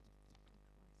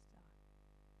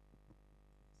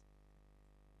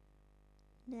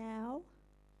Now,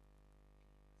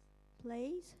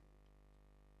 please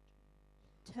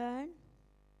turn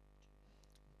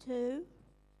to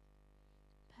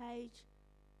page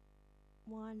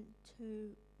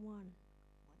 121.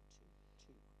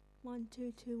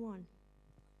 1221.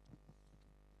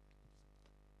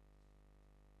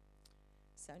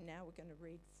 So now we're going to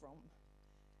read from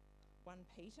 1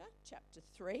 Peter chapter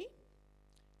 3,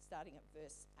 starting at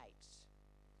verse 8.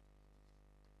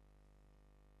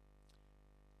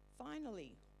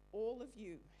 Finally, all of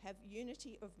you have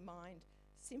unity of mind,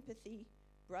 sympathy,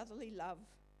 brotherly love,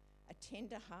 a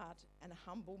tender heart, and a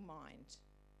humble mind.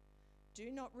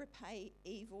 Do not repay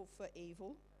evil for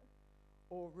evil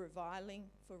or reviling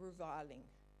for reviling,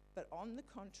 but on the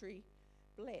contrary,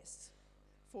 bless,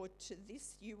 for to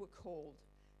this you were called,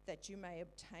 that you may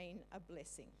obtain a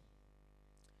blessing.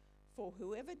 For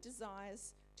whoever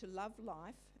desires to love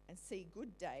life and see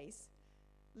good days,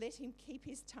 let him keep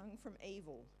his tongue from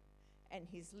evil and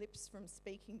his lips from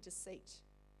speaking deceit.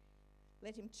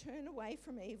 Let him turn away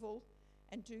from evil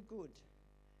and do good.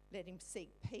 Let him seek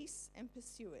peace and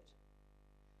pursue it.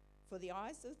 For the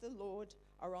eyes of the Lord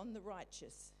are on the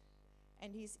righteous,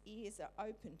 and his ears are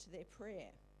open to their prayer.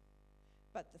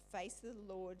 But the face of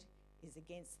the Lord is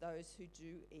against those who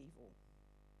do evil.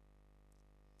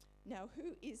 Now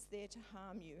who is there to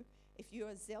harm you if you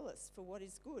are zealous for what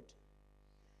is good?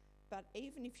 But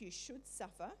even if you should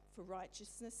suffer for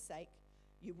righteousness' sake,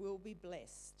 you will be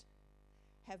blessed.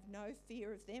 Have no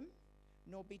fear of them,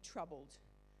 nor be troubled,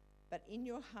 but in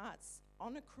your hearts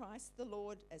honour Christ the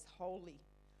Lord as holy,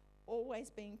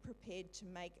 always being prepared to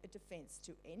make a defence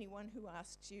to anyone who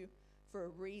asks you for a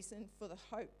reason for the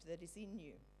hope that is in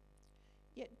you.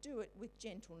 Yet do it with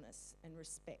gentleness and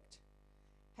respect,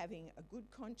 having a good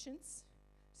conscience,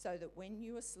 so that when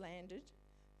you are slandered,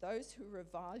 those who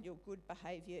revile your good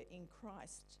behaviour in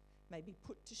Christ may be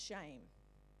put to shame.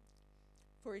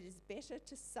 For it is better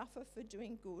to suffer for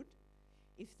doing good,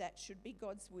 if that should be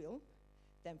God's will,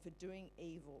 than for doing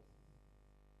evil.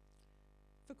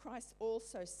 For Christ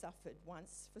also suffered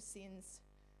once for sins,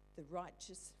 the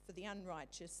righteous for the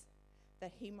unrighteous,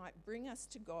 that he might bring us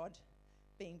to God,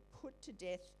 being put to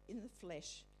death in the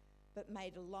flesh, but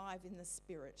made alive in the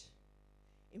spirit,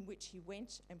 in which he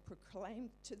went and proclaimed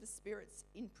to the spirits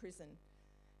in prison,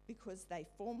 because they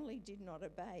formerly did not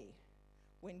obey,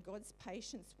 when God's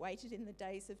patience waited in the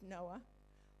days of Noah,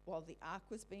 while the ark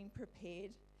was being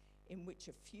prepared, in which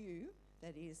a few,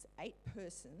 that is, 8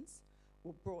 persons,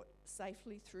 were brought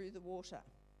safely through the water.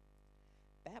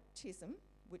 Baptism,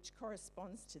 which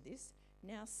corresponds to this,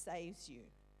 now saves you,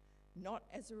 not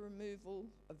as a removal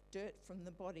of dirt from the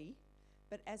body,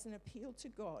 but as an appeal to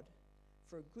God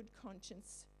for a good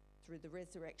conscience through the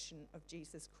resurrection of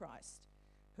Jesus Christ,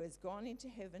 who has gone into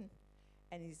heaven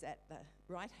and is at the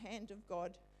right hand of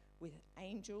God, with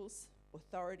angels,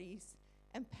 authorities,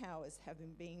 and powers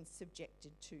having been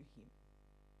subjected to him.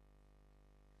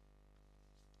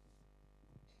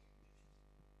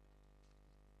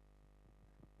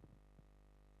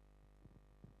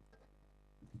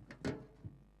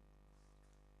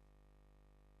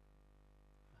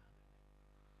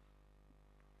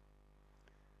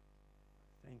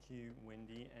 Thank you,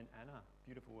 Wendy and Anna.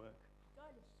 Beautiful work. Go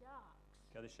the Sharks.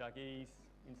 Go the Sharkies.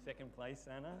 In second place,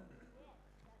 Anna.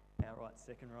 Outright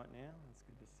second right now. That's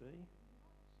good to see.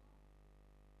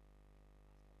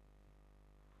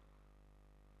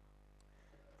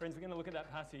 Friends, we're going to look at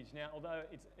that passage. Now, although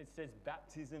it says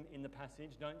baptism in the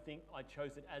passage, don't think I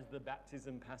chose it as the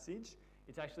baptism passage.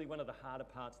 It's actually one of the harder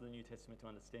parts of the New Testament to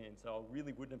understand, so I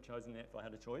really wouldn't have chosen that if I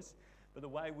had a choice. But the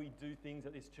way we do things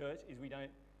at this church is we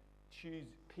don't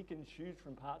pick and choose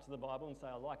from parts of the Bible and say,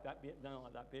 I like that bit, don't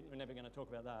like that bit, we're never going to talk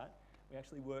about that. We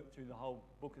actually work through the whole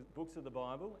books of the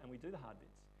Bible, and we do the hard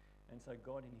bits. And so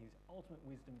God, in his ultimate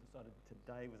wisdom, decided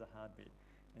today was a hard bit.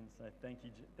 And so thank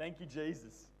you,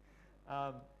 Jesus.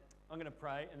 I'm going to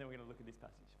pray, and then we're going to look at this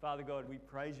passage. Father God, we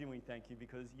praise you and we thank you,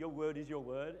 because your word is your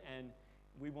word, and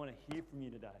we want to hear from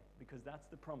you today, because that's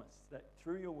the promise, that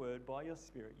through your word, by your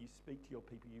Spirit, you speak to your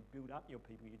people, you build up your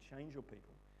people, you change your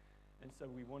people. And so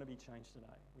we want to be changed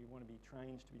today. We want to be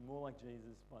trained to be more like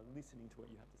Jesus by listening to what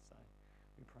you have to say.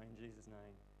 We pray in Jesus'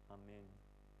 name. Amen.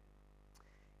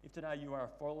 If today you are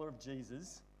a follower of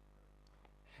Jesus,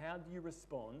 how do you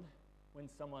respond when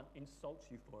someone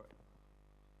insults you for it?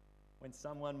 When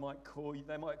someone might call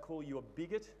you a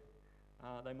bigot,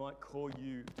 they might call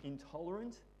you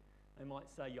intolerant, they might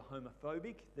say you're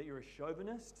homophobic, that you're a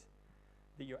chauvinist,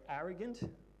 that you're arrogant,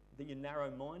 that you're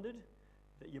narrow-minded,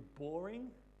 that you're boring,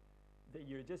 that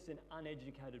you're just an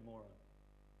uneducated moron.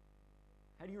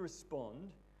 How do you respond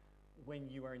when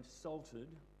you are insulted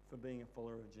for being a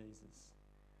follower of Jesus?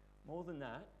 More than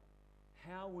that,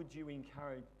 how do you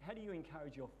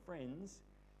encourage your friends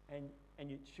and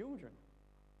your children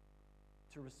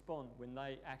to respond when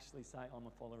they actually say, I'm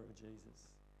a follower of Jesus?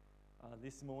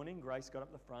 This morning, Grace got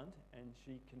up the front and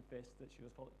she confessed that she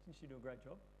was following. Didn't she do a great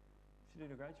job? She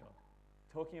did a great job.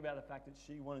 Talking about the fact that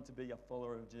she wanted to be a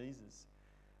follower of Jesus.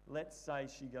 Let's say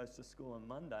she goes to school on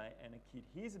Monday and a kid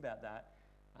hears about that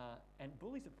and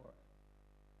bullies her for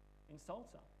it,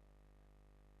 insults her.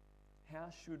 How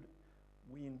should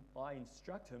I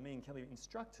instruct her, me and Kelly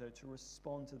instruct her to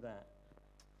respond to that?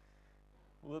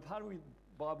 Well, the part of the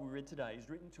Bible we read today is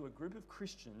written to a group of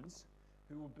Christians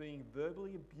who were being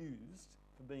verbally abused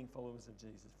for being followers of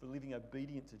Jesus, for living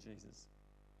obedient to Jesus.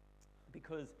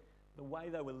 Because the way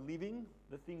they were living,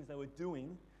 the things they were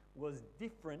doing, was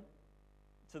different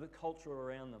to the culture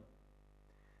around them.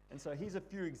 And so here's a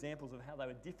few examples of how they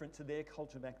were different to their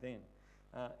culture back then.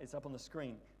 It's up on the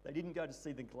screen. They didn't go to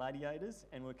see the gladiators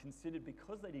and were considered,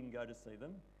 because they didn't go to see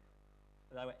them,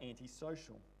 they were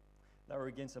antisocial. They were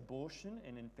against abortion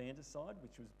and infanticide,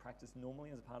 which was practiced normally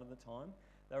as a part of the time.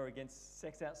 They were against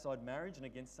sex outside marriage and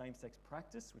against same-sex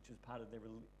practice, which was part of their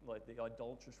the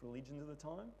idolatrous religions of the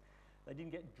time. They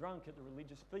didn't get drunk at the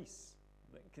religious feasts.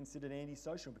 They were considered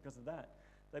antisocial because of that.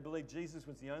 They believed Jesus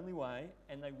was the only way,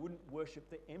 and they wouldn't worship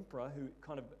the emperor, who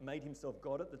kind of made himself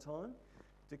God at the time,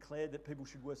 declared that people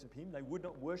should worship him. They would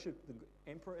not worship the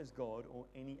emperor as God or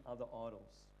any other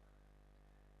idols.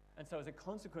 And so as a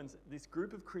consequence, this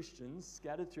group of Christians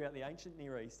scattered throughout the ancient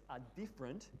Near East are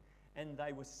different, and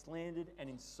they were slandered and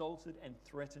insulted and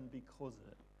threatened because of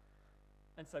it.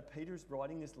 And so Peter is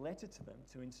writing this letter to them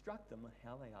to instruct them on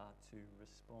how they are to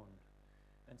respond.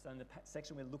 And so in the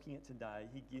section we're looking at today,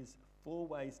 he gives 4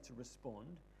 ways to respond,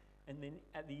 and then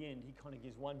at the end he kind of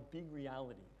gives one big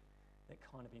reality that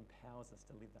kind of empowers us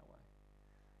to live that way.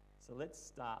 So let's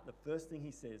start. The first thing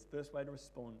he says, first way to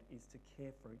respond, is to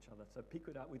care for each other. So pick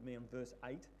it up with me on verse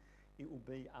 8. It will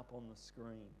be up on the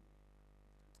screen.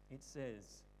 It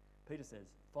says, Peter says,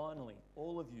 finally,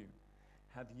 all of you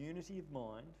have unity of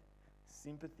mind,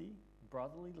 sympathy,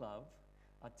 brotherly love,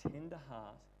 a tender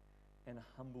heart, and a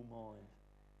humble mind.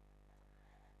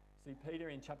 See, Peter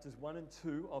in chapters 1 and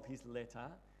 2 of his letter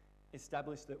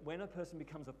established that when a person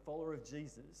becomes a follower of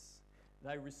Jesus,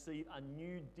 they receive a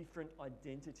new, different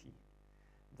identity.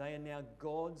 They are now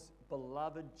God's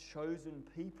beloved, chosen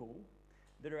people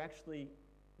that are actually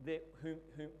there,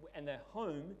 and their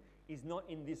home is not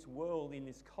in this world, in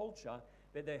this culture,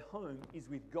 but their home is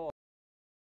with God.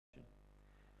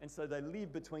 And so they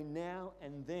live between now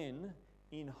and then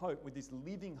in hope, with this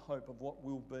living hope of what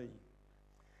will be.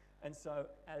 And so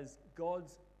as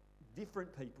God's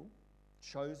different people,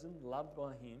 chosen, loved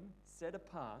by him, set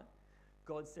apart,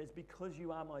 God says, because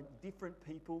you are my different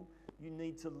people, you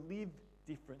need to live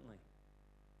differently.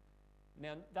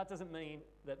 Now, that doesn't mean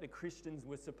that the Christians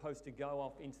were supposed to go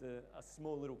off into a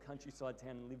small little countryside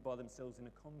town and live by themselves in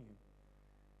a commune.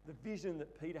 The vision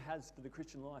that Peter has for the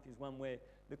Christian life is one where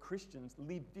the Christians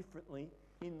live differently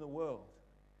in the world.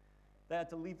 They are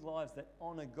to live lives that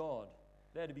honour God.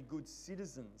 They are to be good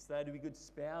citizens. They are to be good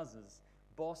spouses,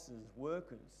 bosses,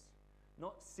 workers.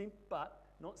 Not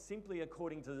simply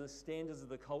according to the standards of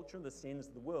the culture, the standards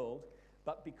of the world,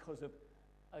 but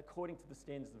according to the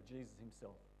standards of Jesus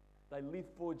himself. They live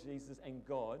for Jesus and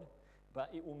God,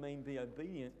 but it will mean be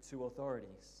obedient to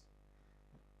authorities,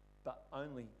 but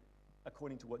only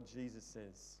according to what Jesus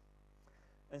says.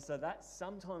 And so that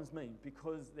sometimes means,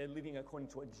 because they're living according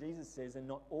to what Jesus says and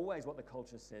not always what the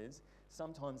culture says,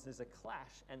 sometimes there's a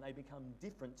clash and they become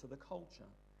different to the culture.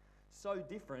 So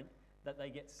different that they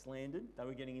get slandered, they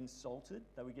were getting insulted,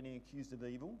 they were getting accused of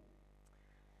evil.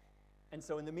 And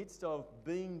so in the midst of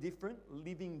being different,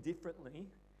 living differently,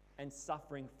 and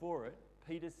suffering for it,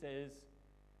 Peter says,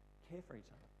 care for each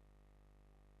other.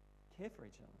 Care for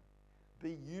each other.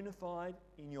 Be unified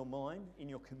in your mind, in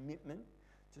your commitment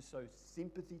to show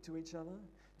sympathy to each other,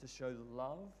 to show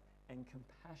love and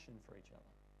compassion for each other.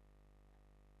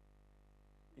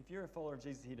 If you're a follower of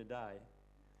Jesus here today,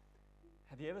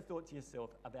 have you ever thought to yourself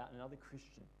about another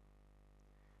Christian?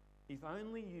 If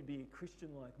only you'd be a Christian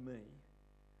like me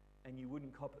and you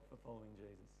wouldn't cop it for following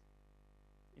Jesus.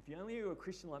 If you only were a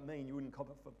Christian like me and you wouldn't cop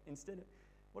it for...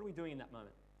 what are we doing in that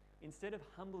moment? Instead of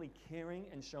humbly caring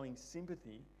and showing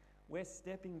sympathy, we're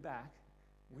stepping back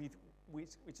with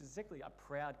which is exactly a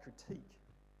proud critique.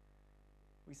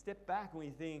 We step back and we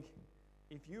think,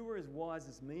 if you were as wise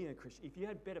as me, a Christian, if you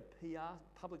had better PR,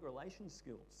 public relations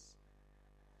skills,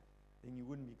 then you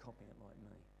wouldn't be copying it like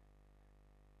me.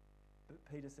 But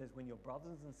Peter says, when your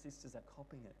brothers and sisters are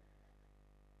copying it,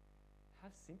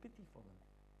 have sympathy for them,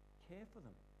 care for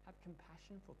them, have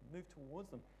compassion for them, move towards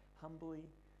them humbly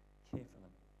care for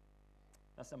them.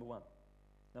 That's number one.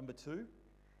 Number two,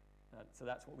 so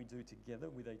that's what we do together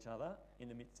with each other in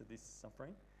the midst of this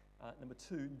suffering. Number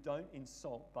two, don't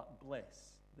insult but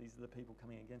bless. These are the people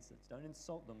coming against us. Don't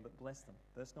insult them but bless them.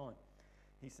 Verse 9,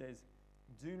 he says,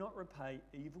 do not repay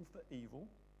evil for evil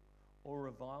or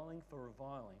reviling for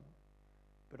reviling,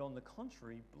 but on the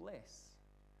contrary, bless.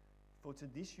 For to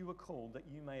this you are called, that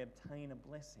you may obtain a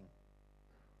blessing.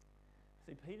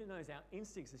 See, Peter knows our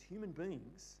instincts as human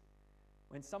beings,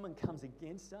 when someone comes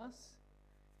against us,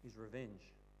 is revenge.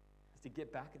 Is to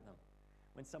get back at them.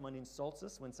 When someone insults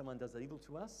us, when someone does evil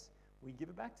to us, we give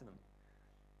it back to them.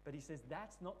 But he says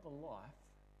that's not the life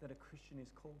that a Christian is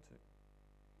called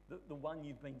to. The one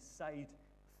you've been saved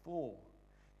for.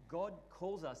 God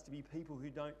calls us to be people who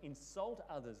don't insult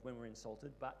others when we're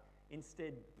insulted, but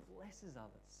instead blesses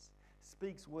others,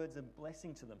 speaks words of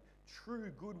blessing to them,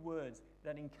 true good words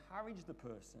that encourage the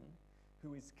person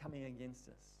who is coming against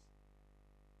us.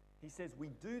 He says we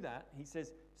do that, he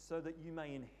says, so that you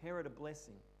may inherit a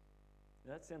blessing.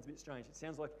 Now, that sounds a bit strange. It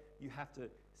sounds like you have to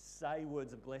say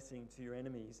words of blessing to your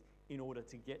enemies in order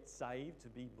to get saved, to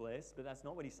be blessed, but that's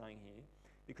not what he's saying here.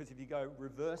 Because if you go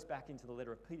reverse back into the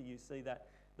letter of Peter, you see that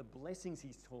the blessings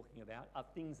he's talking about are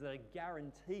things that are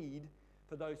guaranteed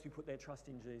for those who put their trust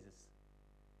in Jesus.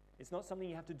 It's not something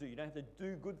you have to do. You don't have to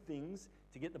do good things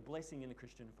to get the blessing in the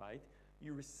Christian faith.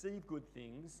 You receive good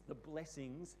things, the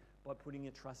blessings, by putting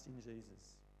your trust in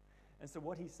Jesus. And so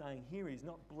what he's saying here is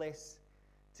not bless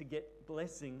to get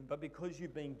blessing, but because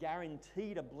you've been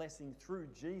guaranteed a blessing through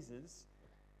Jesus,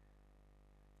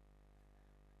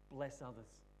 bless others.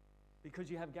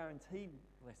 Because you have guaranteed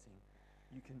blessing,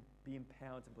 you can be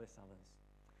empowered to bless others.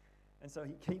 And so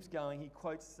he keeps going. He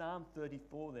quotes Psalm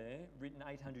 34 there, written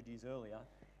 800 years earlier.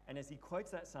 And as he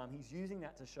quotes that psalm, he's using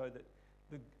that to show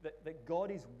that God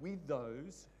is with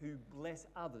those who bless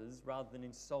others rather than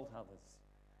insult others.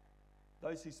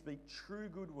 Those who speak true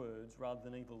good words rather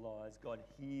than evil lies, God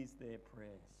hears their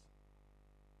prayers.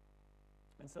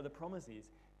 And so the promise is,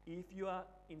 if you are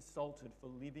insulted for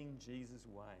living Jesus'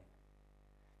 way,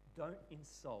 don't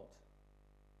insult,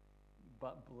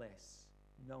 but bless,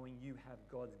 knowing you have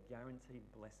God's guaranteed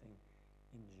blessing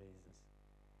in Jesus.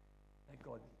 That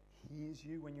God hears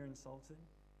you when you're insulted,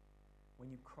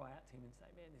 when you cry out to him and say,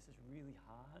 man, this is really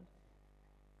hard,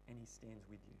 and he stands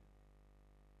with you.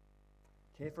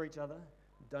 Care for each other.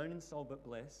 Don't insult but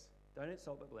bless. Don't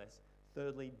insult but bless.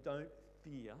 Thirdly, don't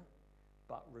fear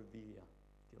but revere.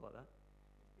 Do you like that?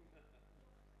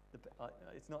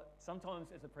 It's not.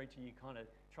 Sometimes as a preacher, you kind of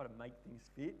try to make things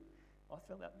fit. I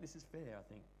felt that this is fair, I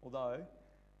think. Although,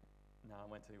 no, I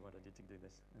won't tell you what I did to do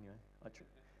this. Anyway,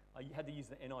 I had to use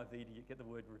the NIV to get the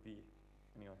word revere.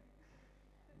 Anyway,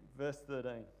 verse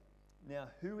 13. Now,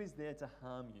 who is there to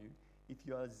harm you if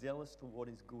you are zealous for what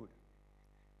is good?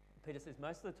 Peter says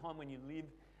most of the time when you live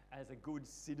as a good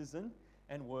citizen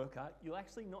and worker, you'll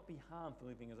actually not be harmed for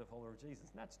living as a follower of Jesus.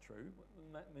 And that's true.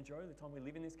 The majority of the time we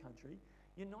live in this country,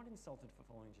 you're not insulted for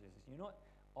following Jesus. You're not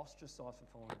ostracized for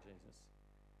following Jesus.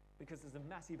 Because there's a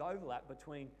massive overlap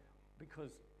between, because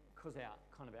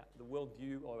the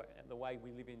worldview or the way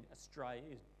we live in Australia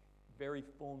is very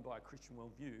formed by a Christian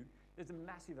worldview. There's a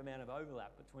massive amount of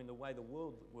overlap between the way the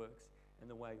world works and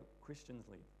the way Christians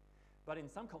live. But in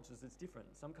some cultures it's different.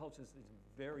 In some cultures it's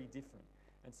very different.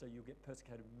 And so you'll get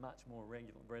persecuted much more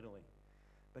readily.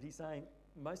 But he's saying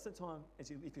most of the time,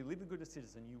 if you live a good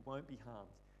citizen, you won't be harmed.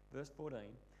 Verse 14,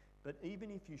 but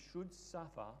even if you should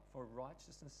suffer for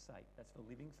righteousness' sake, that's for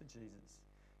living for Jesus,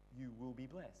 you will be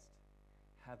blessed.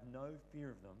 Have no fear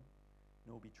of them,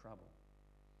 nor be troubled.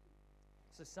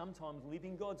 So sometimes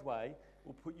living God's way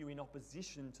will put you in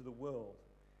opposition to the world,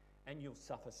 and you'll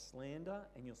suffer slander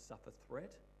and you'll suffer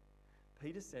threat.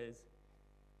 Peter says,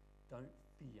 don't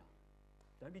fear.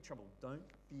 Don't be troubled. Don't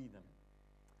fear them.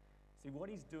 See, what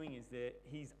he's doing is that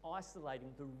he's isolating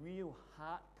the real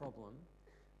heart problem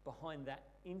behind that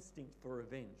instinct for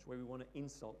revenge, where we want to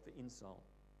insult for insult.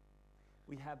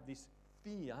 We have this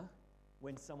fear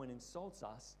when someone insults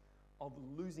us of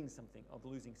losing something, of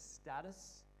losing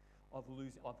status, of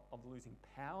losing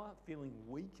power, feeling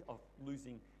weak, of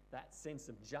losing that sense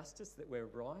of justice that we're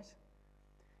right.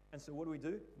 And so what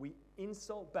do? We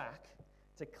insult back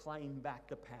to claim back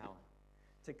the power,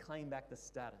 to claim back the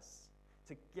status,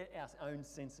 to get our own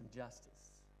sense of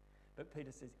justice. But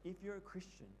Peter says, if you're a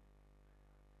Christian,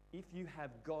 if you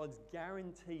have God's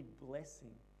guaranteed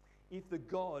blessing, if the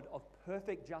God of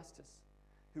perfect justice,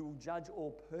 who will judge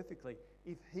all perfectly,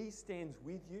 if he stands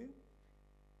with you,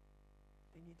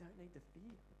 then you don't need to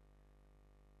fear.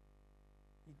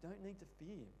 You don't need to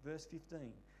fear. Verse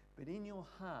 15, but in your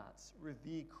hearts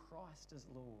revere Christ as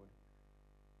Lord.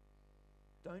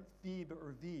 Don't fear but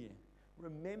revere.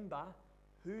 Remember,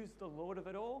 who's the Lord of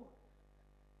it all?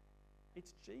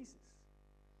 It's Jesus.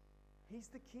 He's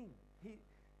the King.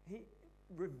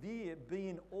 Revere, be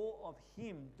in awe of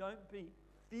him. Don't be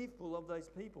fearful of those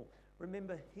people.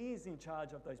 Remember, he is in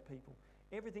charge of those people.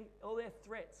 Everything, all their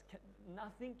threats,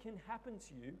 nothing can happen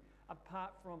to you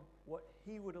apart from what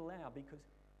he would allow, because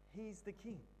he's the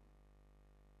King.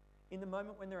 In the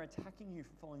moment when they're attacking you for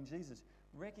following Jesus,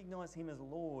 recognize him as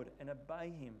Lord and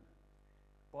obey him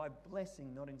by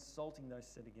blessing, not insulting those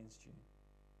set against you.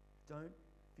 Don't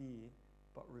fear,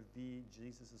 but revere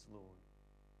Jesus as Lord.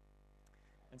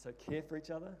 And so care for each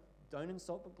other. Don't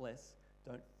insult but bless.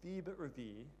 Don't fear but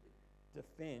revere.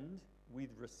 Defend with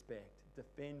respect.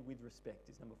 Defend with respect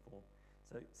is number 4.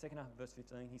 So second half of verse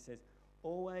 15, he says,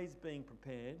 always being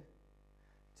prepared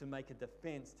to make a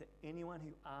defense to anyone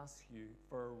who asks you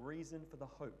for a reason for the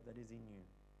hope that is in you.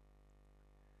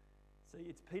 See,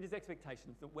 it's Peter's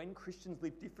expectations that when Christians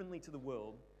live differently to the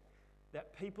world,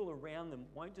 that people around them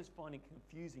won't just find it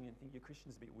confusing and think, your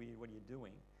Christian's a bit weird, what are you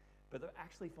doing? But they'll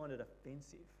actually find it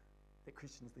offensive that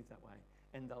Christians live that way,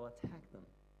 and they'll attack them.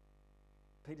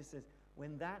 Peter says,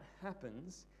 when that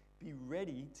happens, be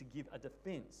ready to give a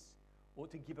defense or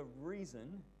to give a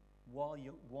reason why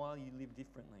you live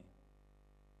differently.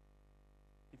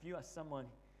 If you are someone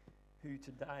who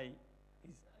today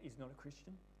is not a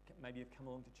Christian, maybe you've come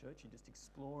along to church, you're just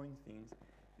exploring things,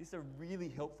 this is a really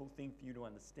helpful thing for you to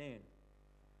understand.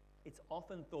 It's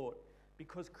often thought,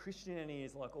 because Christianity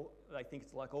is like all, they think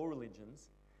it's like all religions,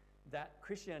 that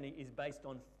Christianity is based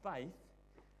on faith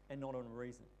and not on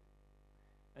reason.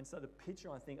 And so the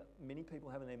picture I think many people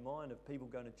have in their mind of people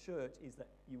going to church is that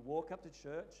you walk up to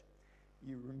church,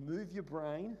 you remove your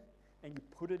brain and you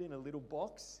put it in a little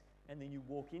box, and then you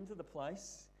walk into the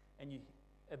place and you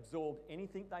absorb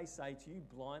anything they say to you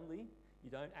blindly. You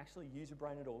don't actually use your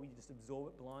brain at all, you just absorb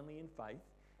it blindly in faith,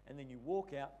 and then you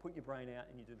walk out, put your brain out,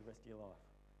 and you do the rest of your life.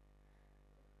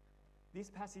 This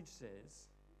passage says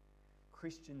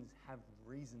Christians have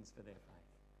reasons for their faith.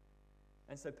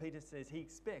 And so Peter says he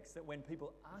expects that when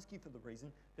people ask you for the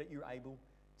reason, that you're able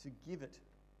to give it.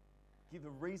 Give a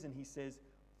reason, he says,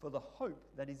 for the hope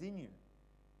that is in you.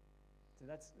 So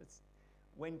that's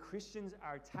when Christians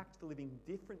are attacked for living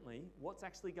differently, what's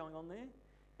actually going on there?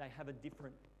 They have a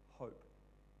different hope.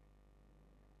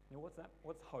 Now, what's that?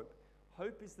 What's hope?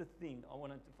 Hope is the thing, I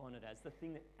want to define it as, the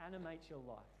thing that animates your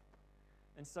life.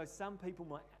 And so some people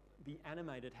might be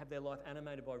animated, have their life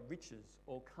animated by riches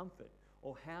or comfort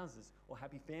or houses or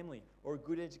happy family or a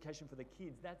good education for their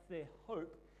kids. That's their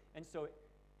hope. And so it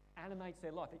animates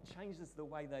their life. It changes the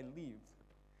way they live.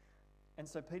 And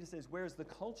so Peter says, whereas the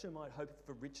culture might hope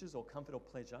for riches or comfort or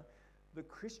pleasure, the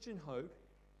Christian hope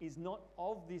is not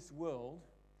of this world,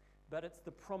 but it's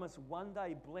the promised one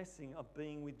day blessing of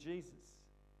being with Jesus.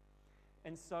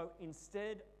 And so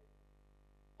instead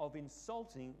of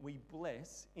insulting, we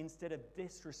bless. Instead of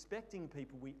disrespecting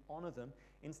people, we honour them.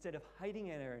 Instead of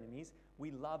hating our enemies,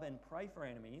 we love and pray for our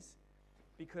enemies,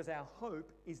 because our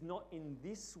hope is not in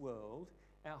this world,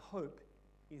 our hope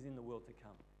is in the world to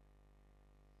come.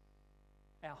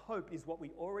 Our hope is what we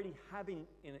already have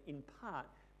in part,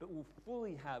 but will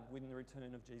fully have when the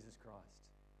return of Jesus Christ.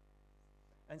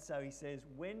 And so he says,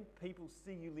 when people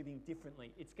see you living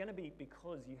differently, it's going to be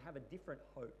because you have a different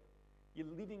hope. You're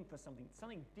living for something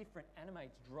different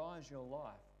animates, drives your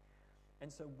life.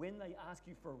 And so when they ask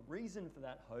you for a reason for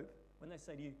that hope, when they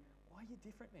say to you, why are you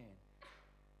different, man?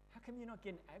 How come you're not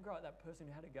getting aggro at that person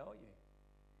who had a go at you?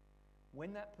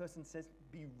 When that person says,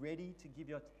 be ready to give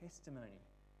your testimony,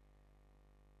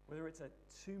 whether it's a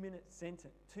 2-minute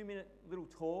sentence, 2-minute little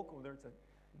talk, or whether it's a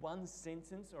 1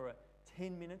 sentence or a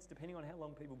 10 minutes, depending on how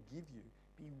long people give you,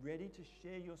 be ready to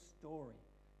share your story,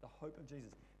 the hope of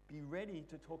Jesus. Be ready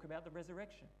to talk about the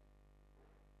resurrection.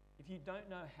 If you don't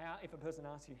know how, if a person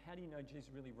asks you, how do you know Jesus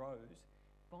really rose?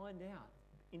 Find out.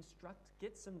 Instruct,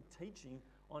 get some teaching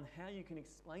on how you can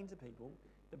explain to people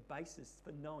the basis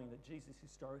for knowing that Jesus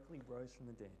historically rose from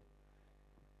the dead.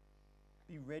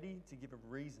 Be ready to give a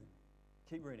reason.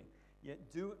 Keep reading.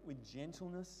 Yet do it with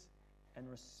gentleness and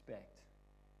respect,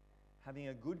 having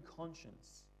a good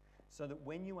conscience, so that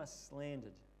when you are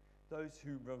slandered, those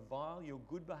who revile your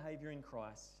good behaviour in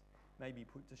Christ may be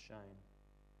put to shame.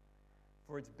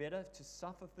 For it's better to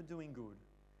suffer for doing good,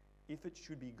 if it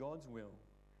should be God's will,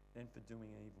 than for doing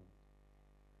evil.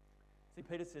 See,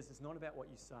 Peter says it's not about what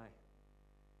you say.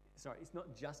 Sorry, it's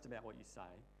not just about what you say,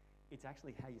 it's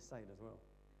actually how you say it as well.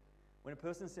 When a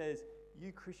person says,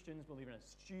 you Christians believe in a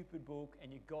stupid book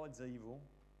and your God's evil,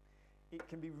 it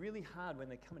can be really hard when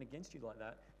they're coming against you like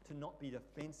that to not be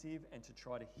defensive and to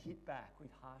try to hit back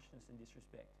with harshness and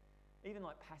disrespect. even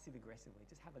like passive aggressively,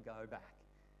 just have a go back.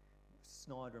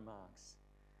 Snide remarks.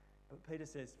 But Peter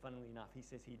says, funnily enough, he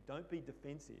says here, don't be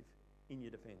defensive in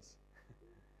your defence.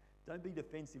 Don't be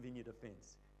defensive in your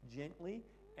defence. Gently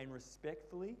and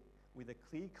respectfully, with a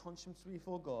clear conscience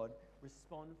before God,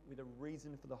 respond with a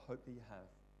reason for the hope that you have.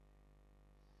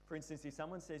 For instance, if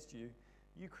someone says to you,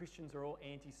 you Christians are all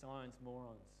anti-science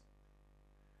morons,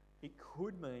 it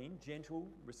could mean, gentle,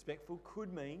 respectful,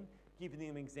 could mean giving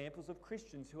them examples of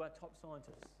Christians who are top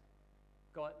scientists.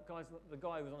 Guys, the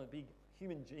guy who was on the big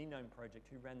Human Genome Project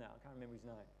who ran that, I can't remember his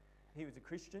name. He was a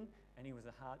Christian and he was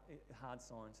a hard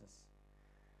scientist.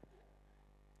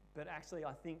 But actually,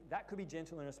 I think that could be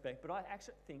gentle and respect. But I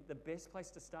actually think the best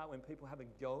place to start when people have a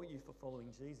go at you for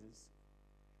following Jesus,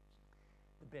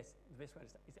 the best way to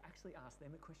start is actually ask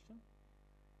them a question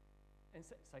and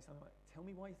say something like, tell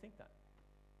me why you think that.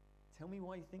 Tell me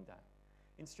why you think that.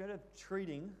 Instead of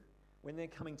treating, when they're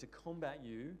coming to combat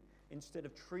you, instead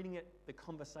of treating the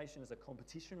conversation as a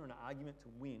competition or an argument to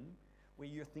win, where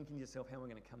you're thinking to yourself, how am I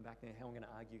going to come back there, how am I going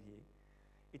to argue here?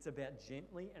 It's about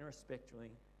gently and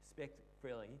respectfully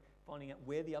finding out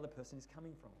where the other person is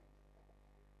coming from.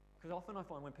 Because often I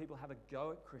find when people have a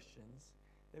go at Christians,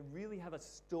 they really have a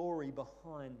story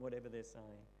behind whatever they're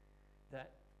saying that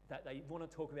they want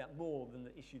to talk about more than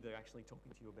the issue they're actually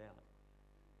talking to you about.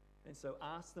 And so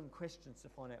ask them questions to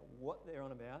find out what they're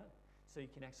on about so you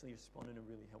can actually respond in a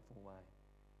really helpful way.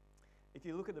 If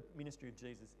you look at the ministry of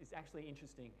Jesus, it's actually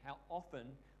interesting how often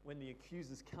when the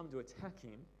accusers come to attack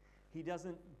him, he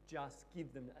doesn't just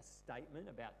give them a statement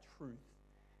about truth,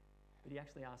 but he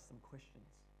actually asks them questions.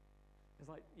 It's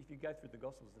like if you go through the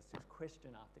Gospels, there's just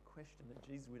question after question that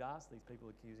Jesus would ask these people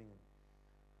accusing him.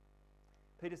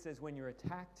 Peter says, when you're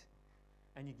attacked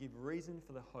and you give reason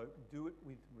for the hope, do it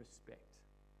with respect.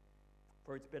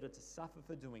 For it's better to suffer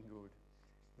for doing good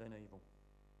than evil.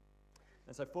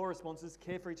 And so 4 responses: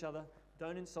 care for each other,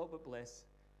 don't insult but bless,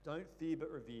 don't fear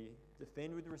but revere,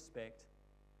 defend with respect.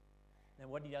 And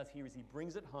what he does here is he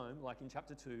brings it home, like in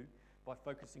chapter 2, by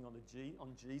focusing on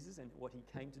Jesus and what he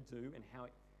came to do and how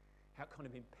it kind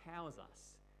of empowers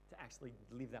us to actually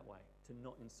live that way, to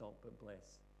not insult but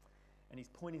bless. And his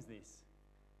point is this: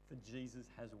 for Jesus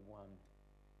has won.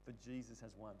 For Jesus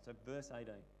has won. So verse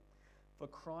 18. For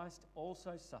Christ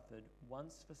also suffered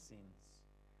once for sins,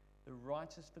 the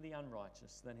righteous for the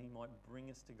unrighteous, that he might bring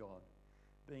us to God,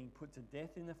 being put to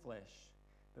death in the flesh,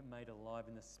 but made alive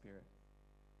in the spirit.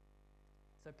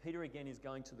 So Peter again is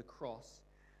going to the cross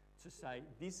to say,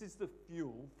 this is the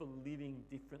fuel for living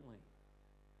differently.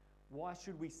 Why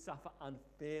should we suffer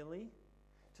unfairly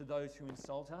to those who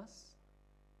insult us?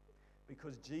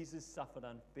 Because Jesus suffered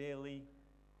unfairly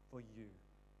for you.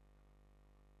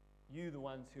 You, the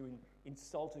ones who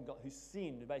insulted God, who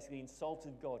sinned, who basically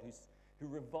insulted God, who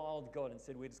reviled God and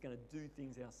said, we're just going to do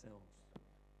things ourselves.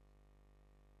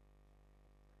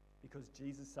 Because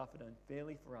Jesus suffered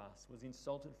unfairly for us, was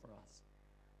insulted for us,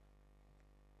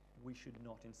 we should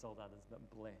not insult others, but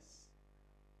bless.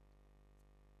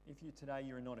 If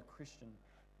you're not a Christian,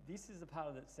 this is the part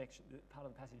of the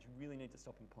passage you really need to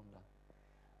stop and ponder.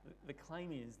 The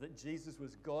claim is that Jesus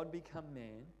was God become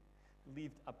man,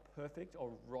 lived a perfect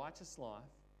or righteous life,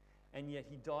 and yet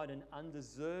he died an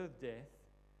undeserved death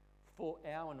for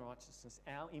our unrighteousness,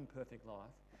 our imperfect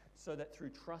life, so that through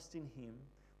trust in him,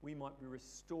 we might be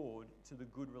restored to the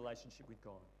good relationship with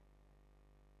God.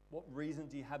 What reason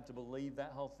do you have to believe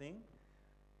that whole thing?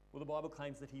 Well, the Bible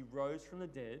claims that he rose from the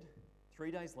dead.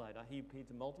 3 days later, he appeared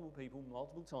to multiple people,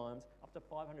 multiple times, up to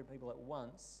 500 people at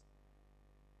once.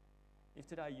 If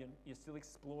today you're still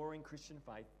exploring Christian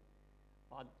faith,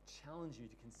 I'd challenge you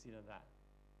to consider that,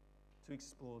 to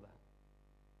explore that.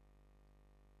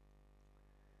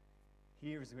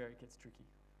 Here is where it gets tricky.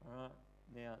 All right.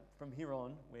 Now, from here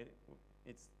on,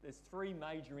 there's 3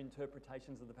 major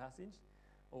interpretations of the passage,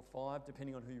 or 5,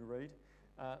 depending on who you read.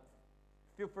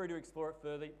 Feel free to explore it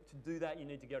further. To do that, you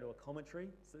need to go to a commentary.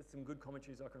 So there's some good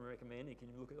commentaries I can recommend. You can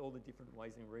look at all the different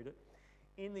ways you can read it.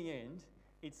 In the end,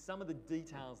 it's some of the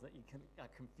details that are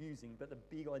confusing, but the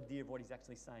big idea of what he's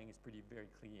actually saying is very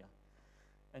clear.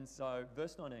 And so,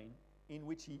 verse 19, in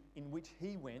which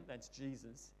he went, that's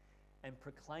Jesus, and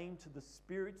proclaimed to the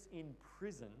spirits in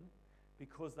prison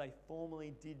because they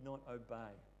formerly did not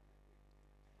obey.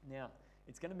 Now,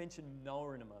 it's going to mention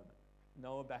Noah in a moment.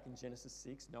 Noah back in Genesis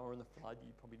 6, Noah and the flood,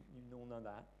 you all know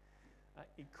that.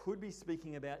 It could be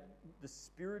speaking about the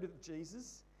Spirit of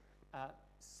Jesus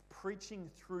preaching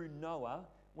through Noah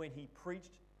when he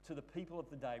preached to the people of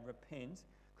the day, repent,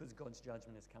 because God's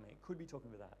judgment is coming. It could be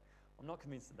talking about that. I'm not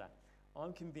convinced of that.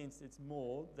 I'm convinced it's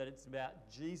more that it's about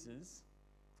Jesus,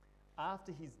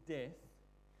 after his death,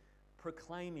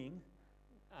 proclaiming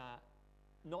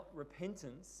not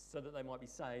repentance so that they might be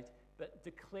saved, but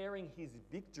declaring his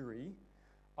victory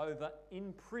over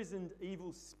imprisoned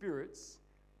evil spirits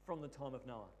from the time of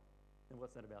Noah. And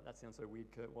what's that about? That sounds so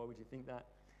weird, Kurt. Why would you think that?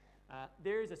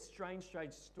 There is a strange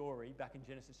story back in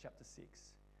Genesis chapter 6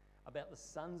 about the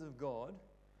sons of God,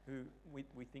 who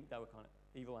we think they were kind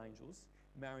of evil angels,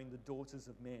 marrying the daughters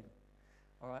of men.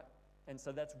 All right? And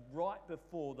so that's right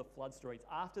before the flood story. It's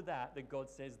after that God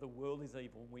says the world is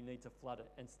evil, we need to flood it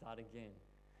and start again.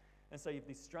 And so you have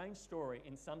this strange story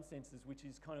in some senses, which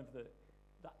is kind of the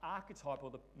archetype or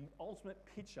the ultimate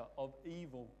picture of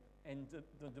evil and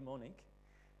the demonic.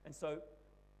 And so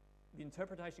the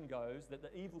interpretation goes that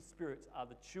the evil spirits are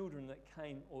the children that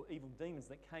came, or evil demons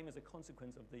that came as a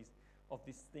consequence of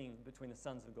this thing between the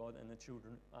sons of God and the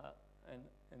children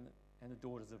and the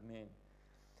daughters of men.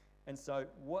 And so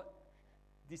what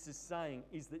this is saying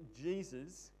is that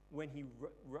Jesus, when he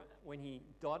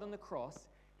died on the cross,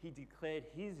 he declared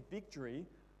his victory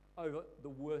over the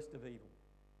worst of evil,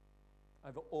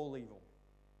 over all evil.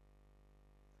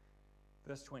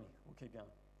 Verse 20, we'll keep going.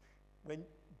 When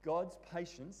God's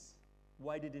patience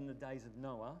waited in the days of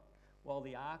Noah while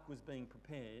the ark was being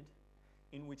prepared,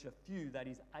 in which a few, that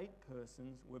is 8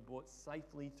 persons, were brought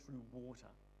safely through water.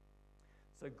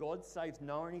 So God saved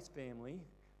Noah and his family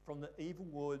from the evil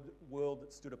world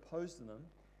that stood opposed to them,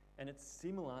 and it's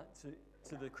similar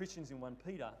to the Christians in 1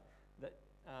 Peter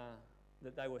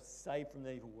that they were saved from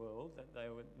the evil world, that they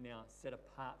were now set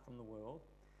apart from the world.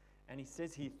 And he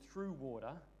says here, through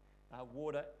water,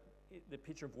 the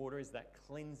picture of water is that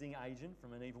cleansing agent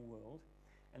from an evil world.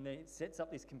 And then it sets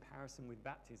up this comparison with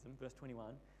baptism, verse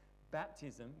 21.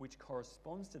 Baptism, which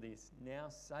corresponds to this, now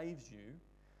saves you,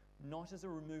 not as a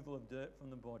removal of dirt from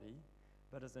the body,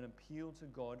 but as an appeal to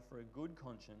God for a good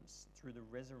conscience through the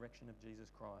resurrection of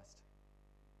Jesus Christ.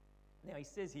 Now he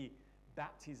says here,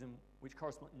 baptism, which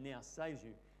corresponds, now saves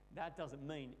you. That doesn't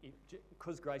mean,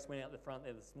 because Grace went out the front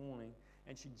there this morning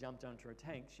and she jumped onto a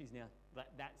tank, she's now,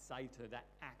 that saved her, that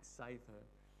act saved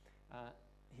her.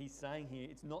 He's saying here,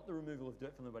 it's not the removal of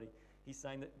dirt from the body. He's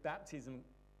saying that baptism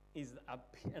is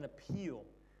an appeal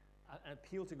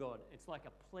to God. It's like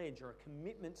a pledge or a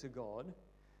commitment to God,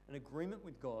 an agreement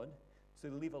with God to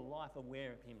live a life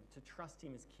aware of him, to trust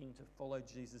him as king, to follow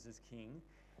Jesus as king.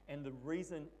 And the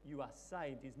reason you are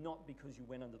saved is not because you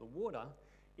went under the water,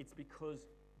 it's because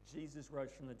Jesus rose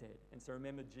from the dead. And so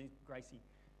remember, Gracie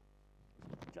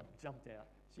jumped out.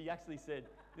 She actually said,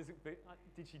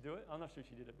 did she do it? I'm not sure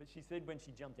she did it, but she said when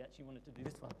she jumped out, she wanted to do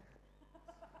this one.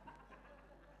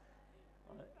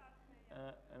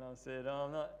 And I said, oh,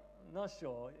 I'm not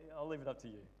sure. I'll leave it up to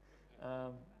you.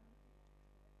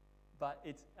 But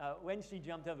it's when she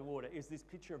jumped out of the water, it was this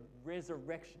picture of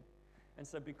resurrection. And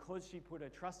so because she put her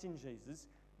trust in Jesus,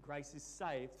 Grace is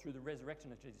saved through the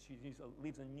resurrection of Jesus. She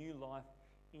lives a new life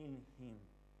in him.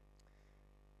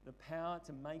 The power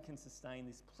to make and sustain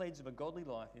this pledge of a godly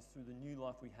life is through the new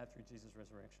life we have through Jesus'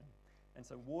 resurrection. And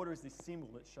so water is this symbol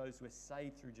that shows we're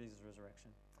saved through Jesus'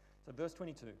 resurrection. So verse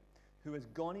 22, who has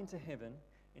gone into heaven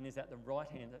and is at the right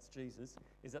hand, that's Jesus,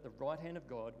 is at the right hand of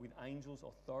God with angels,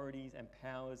 authorities and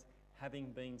powers having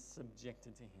been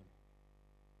subjected to him.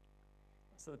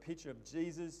 So the picture of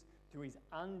Jesus through his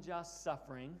unjust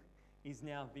suffering is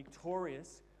now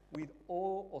victorious with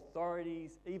all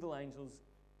authorities, evil angels,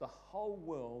 the whole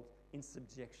world in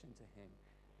subjection to him.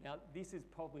 Now, this is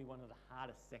probably one of the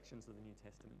hardest sections of the New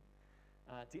Testament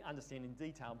to understand in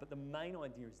detail, but the main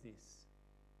idea is this.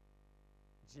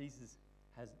 Jesus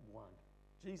has won.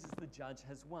 Jesus, the judge,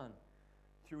 has won.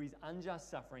 Through his unjust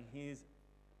suffering, he is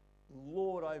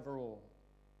Lord over all.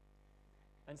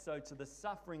 And so to the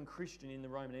suffering Christian in the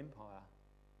Roman Empire,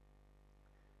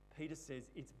 Peter says,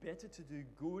 it's better to do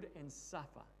good and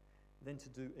suffer than to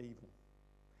do evil.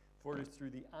 For it is through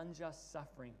the unjust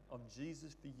suffering of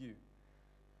Jesus for you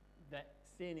that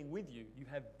standing with you, you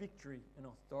have victory and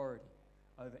authority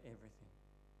over everything.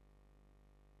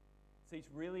 See,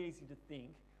 it's really easy to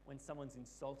think when someone's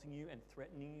insulting you and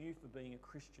threatening you for being a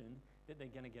Christian that they're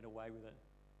going to get away with it.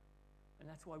 And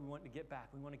that's why we want to get back.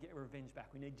 We want to get revenge back.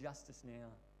 We need justice now.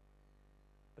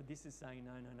 But this is saying,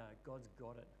 no, God's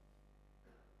got it.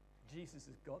 Jesus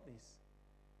has got this.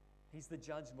 He's the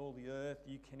judge of all the earth.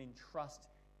 You can entrust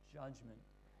judgment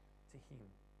to him.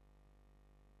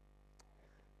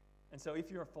 And so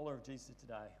if you're a follower of Jesus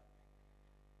today,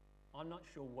 I'm not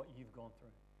sure what you've gone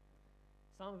through.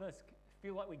 Some of us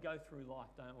feel like we go through life,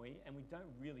 don't we? And we don't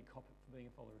really cop it for being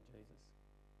a follower of Jesus.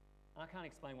 I can't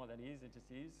explain why that is. It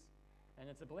just is. And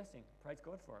it's a blessing. Praise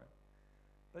God for it.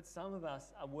 But some of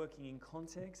us are working in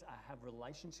contexts, have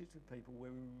relationships with people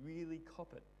where we really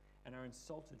cop it and are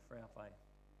insulted for our faith.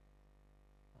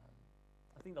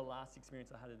 I think the last experience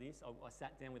I had of this, I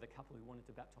sat down with a couple who wanted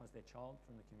to baptise their child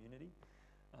from the community.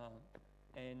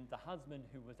 And the husband,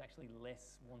 who was actually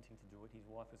less wanting to do it, his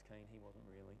wife was keen, he wasn't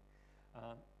really,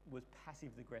 was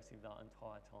passive-aggressive the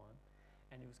entire time.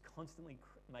 And he was constantly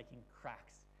making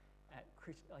cracks at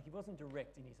Christian. Like, he wasn't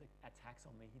direct in his attacks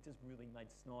on me. He just really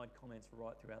made snide comments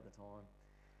right throughout the time.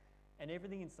 And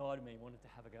everything inside of me wanted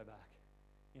to have a go back.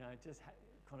 You know, just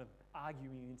kind of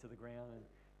arguing into the ground and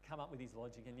come up with his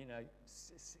logic and, you know,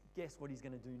 guess what he's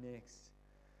going to do next.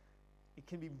 It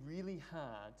can be really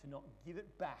hard to not give it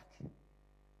back,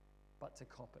 but to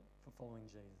cop it for following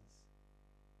Jesus.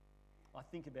 I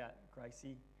think about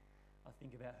Gracie. I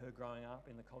think about her growing up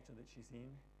in the culture that she's in.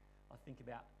 I think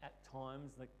about, at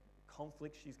times, the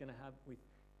conflict she's going to have with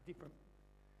different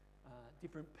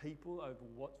people over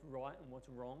what's right and what's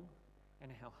wrong,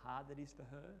 and how hard that is for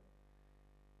her.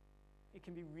 It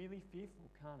can be really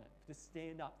fearful, can't it? To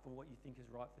stand up for what you think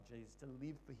is right for Jesus, to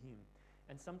live for him.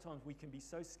 And sometimes we can be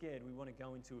so scared we want to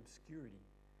go into obscurity.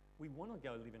 We want to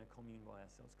go live in a commune by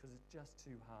ourselves because it's just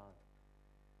too hard.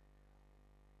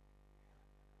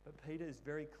 But Peter is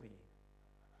very clear.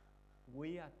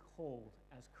 We are called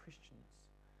as Christians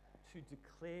to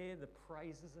declare the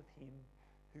praises of him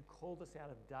who called us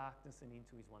out of darkness and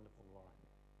into his wonderful light.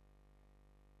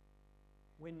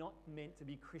 We're not meant to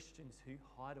be Christians who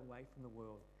hide away from the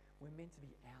world. We're meant to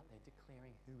be out there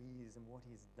declaring who he is and what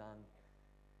he's done.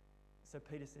 So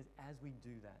Peter says, as we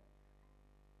do that,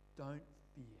 don't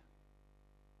fear.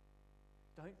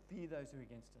 Don't fear those who are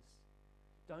against us.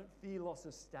 Don't fear loss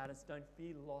of status. Don't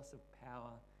fear loss of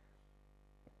power.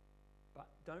 But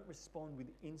don't respond with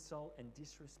insult and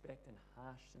disrespect and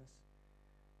harshness.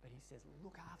 But he says,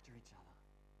 look after each other.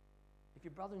 If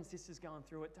your brother and sister's going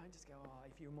through it, don't just go, oh,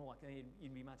 if you were more like me,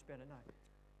 you'd be much better. No.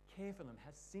 Care for them.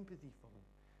 Have sympathy for them.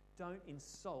 Don't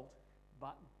insult,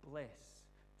 but bless.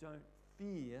 Don't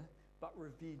fear, but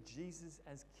revere Jesus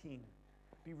as King.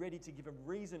 Be ready to give a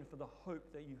reason for the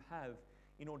hope that you have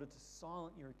in order to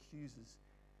silence your accusers,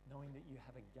 knowing that you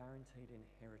have a guaranteed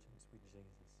inheritance with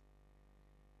Jesus.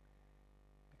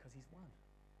 Because he's won.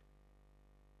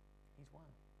 He's won.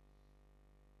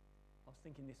 I was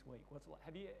thinking this week,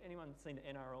 have anyone seen the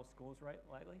NRL scores rate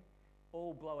lately?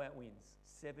 All blowout wins,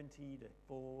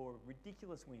 70-4,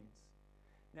 ridiculous wins.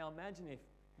 Now imagine if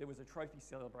there was a trophy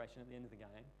celebration at the end of the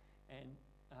game and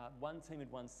one team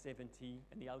had won 70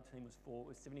 and the other team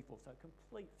was 74, so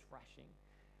complete thrashing.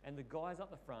 And the guy's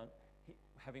up the front,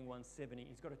 having won 70,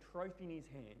 he's got a trophy in his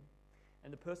hand,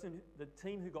 and the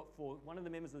team who got 4, one of the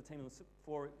members of the team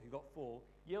who got 4,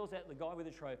 yells at the guy with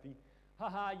the trophy,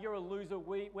 "Ha, you're a loser,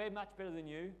 we're much better than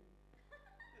you."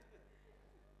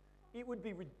 It would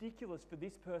be ridiculous for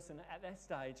this person at that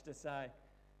stage to say,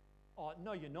 "Oh,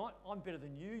 no, you're not. I'm better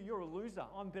than you. You're a loser.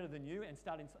 I'm better than you," and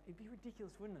start insulting. It'd be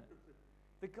ridiculous, wouldn't it?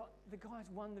 The guy's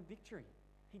won the victory.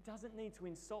 He doesn't need to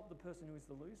insult the person who is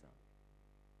the loser.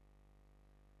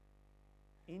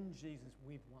 In Jesus,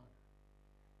 we've won.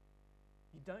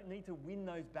 You don't need to win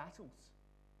those battles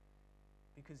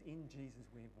because in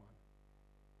Jesus, we've won.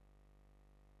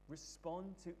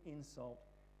 Respond to insult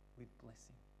with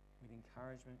blessing, with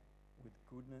encouragement, with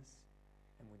goodness,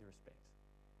 and with respect.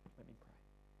 Let me pray.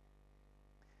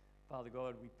 Father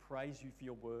God, we praise you for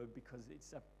your word because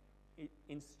it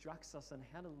instructs us on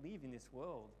how to live in this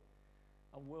world.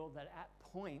 A world that at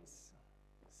points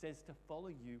says to follow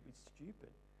you is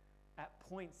stupid. At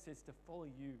points says to follow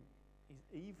you is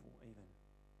evil even.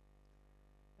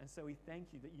 And so we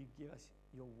thank you that you give us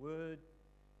your word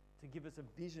to give us a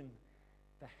vision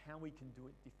for how we can do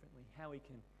it differently, how we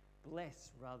can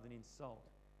bless rather than insult,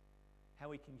 how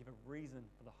we can give a reason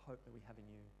for the hope that we have in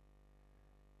you.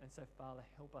 And so, Father,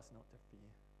 help us not to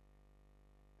fear,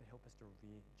 but help us to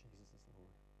revere Jesus as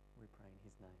Lord. We pray in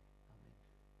his name.